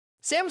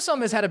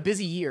Samsung has had a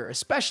busy year,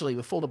 especially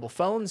with foldable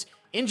phones.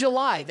 In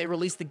July, they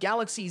released the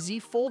Galaxy Z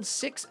Fold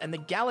 6 and the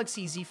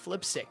Galaxy Z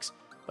Flip 6.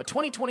 But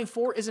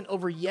 2024 isn't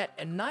over yet,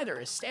 and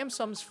neither is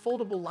Samsung's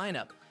foldable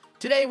lineup.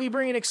 Today, we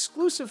bring an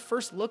exclusive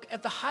first look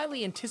at the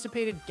highly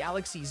anticipated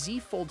Galaxy Z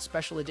Fold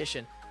Special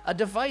Edition, a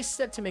device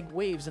set to make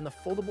waves in the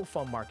foldable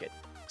phone market.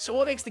 So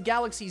what makes the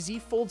Galaxy Z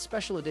Fold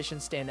Special Edition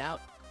stand out?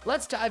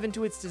 Let's dive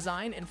into its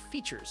design and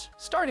features,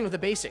 starting with the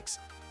basics.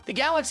 The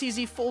Galaxy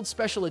Z Fold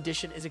Special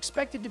Edition is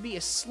expected to be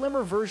a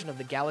slimmer version of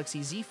the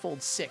Galaxy Z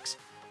Fold 6,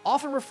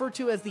 often referred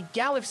to as the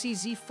Galaxy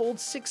Z Fold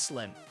 6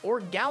 Slim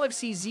or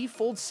Galaxy Z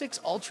Fold 6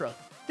 Ultra.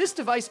 This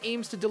device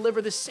aims to deliver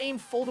the same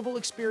foldable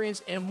experience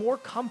in a more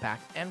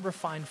compact and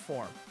refined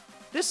form.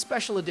 This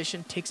special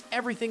edition takes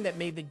everything that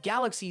made the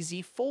Galaxy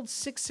Z Fold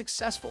 6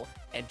 successful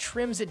and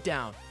trims it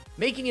down,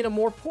 making it a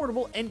more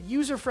portable and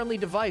user-friendly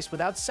device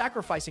without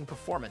sacrificing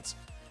performance.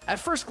 At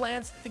first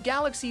glance, the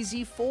Galaxy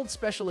Z Fold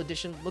Special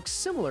Edition looks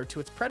similar to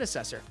its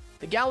predecessor,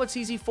 the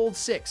Galaxy Z Fold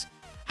 6.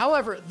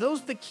 However,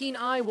 those with a keen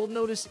eye will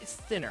notice it's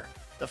thinner.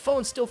 The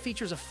phone still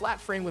features a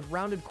flat frame with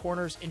rounded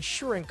corners,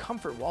 ensuring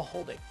comfort while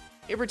holding.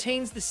 It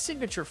retains the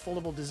signature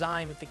foldable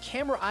design with the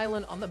camera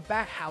island on the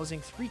back housing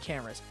 3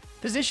 cameras,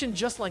 positioned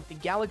just like the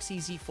Galaxy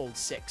Z Fold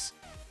 6.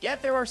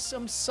 Yet there are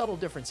some subtle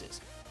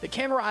differences. The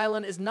camera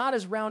island is not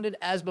as rounded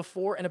as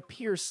before and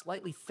appears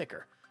slightly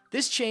thicker.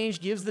 This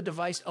change gives the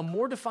device a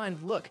more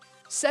defined look,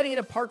 setting it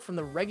apart from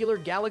the regular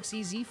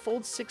Galaxy Z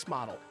Fold 6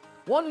 model.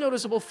 One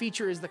noticeable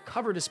feature is the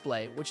cover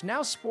display, which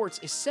now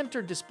sports a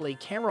center display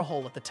camera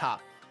hole at the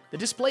top. The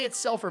display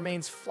itself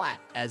remains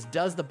flat, as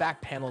does the back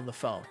panel of the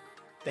phone.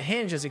 The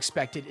hinge, as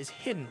expected, is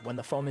hidden when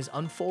the phone is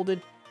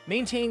unfolded,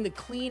 maintaining the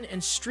clean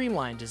and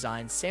streamlined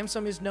design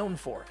Samsung is known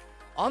for.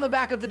 On the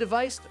back of the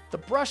device, the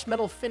brushed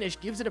metal finish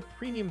gives it a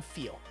premium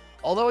feel.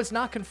 Although it's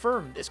not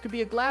confirmed, this could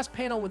be a glass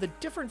panel with a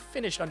different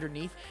finish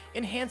underneath,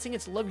 enhancing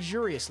its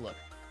luxurious look.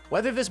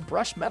 Whether this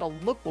brushed metal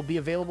look will be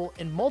available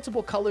in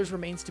multiple colors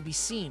remains to be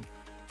seen.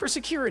 For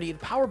security, the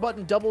power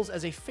button doubles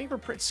as a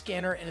fingerprint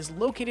scanner and is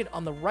located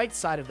on the right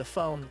side of the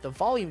phone, the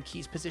volume key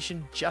is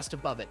positioned just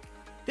above it.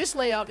 This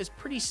layout is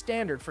pretty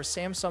standard for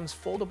Samsung's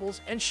foldables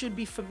and should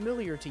be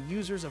familiar to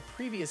users of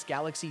previous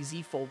Galaxy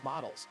Z Fold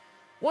models.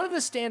 One of the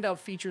standout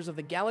features of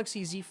the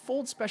Galaxy Z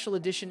Fold Special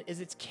Edition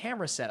is its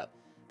camera setup.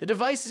 The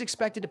device is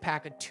expected to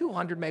pack a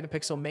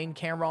 200-megapixel main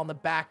camera on the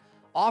back,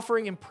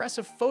 offering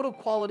impressive photo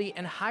quality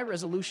and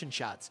high-resolution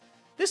shots.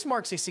 This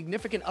marks a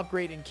significant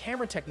upgrade in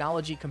camera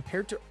technology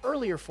compared to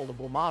earlier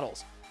foldable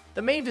models.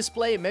 The main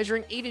display,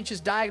 measuring 8 inches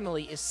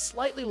diagonally, is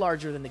slightly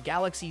larger than the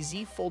Galaxy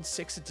Z Fold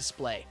 6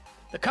 display.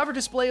 The cover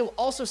display will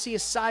also see a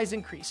size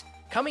increase,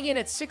 coming in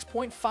at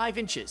 6.5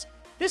 inches.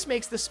 This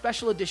makes the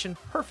special edition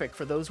perfect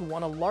for those who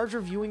want a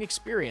larger viewing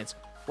experience,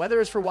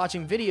 whether it's for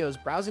watching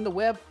videos, browsing the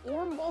web,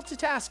 or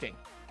multitasking.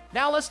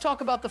 Now let's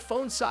talk about the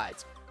phone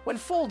size. When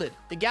folded,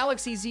 the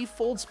Galaxy Z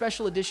Fold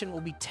Special Edition will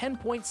be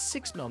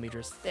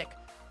 10.6mm thick,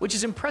 which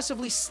is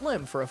impressively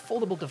slim for a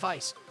foldable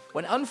device.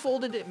 When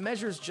unfolded, it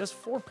measures just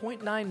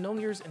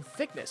 4.9mm in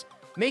thickness,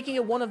 making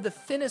it one of the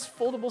thinnest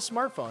foldable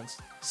smartphones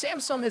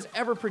Samsung has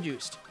ever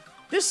produced.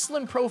 This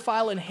slim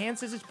profile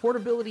enhances its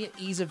portability and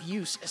ease of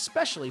use,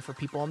 especially for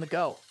people on the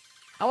go.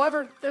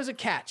 However, there's a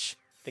catch.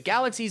 The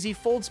Galaxy Z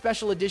Fold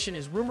Special Edition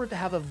is rumored to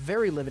have a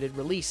very limited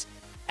release.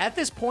 At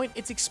this point,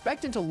 it's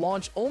expected to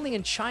launch only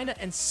in China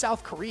and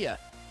South Korea,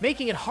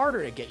 making it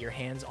harder to get your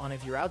hands on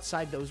if you're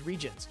outside those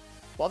regions.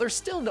 While there's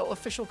still no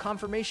official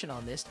confirmation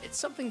on this, it's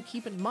something to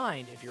keep in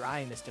mind if you're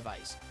eyeing this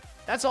device.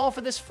 That's all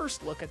for this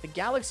first look at the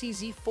Galaxy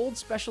Z Fold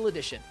Special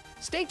Edition.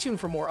 Stay tuned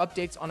for more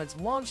updates on its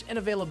launch and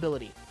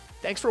availability.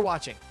 Thanks for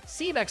watching.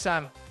 See you next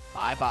time.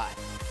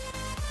 Bye-bye.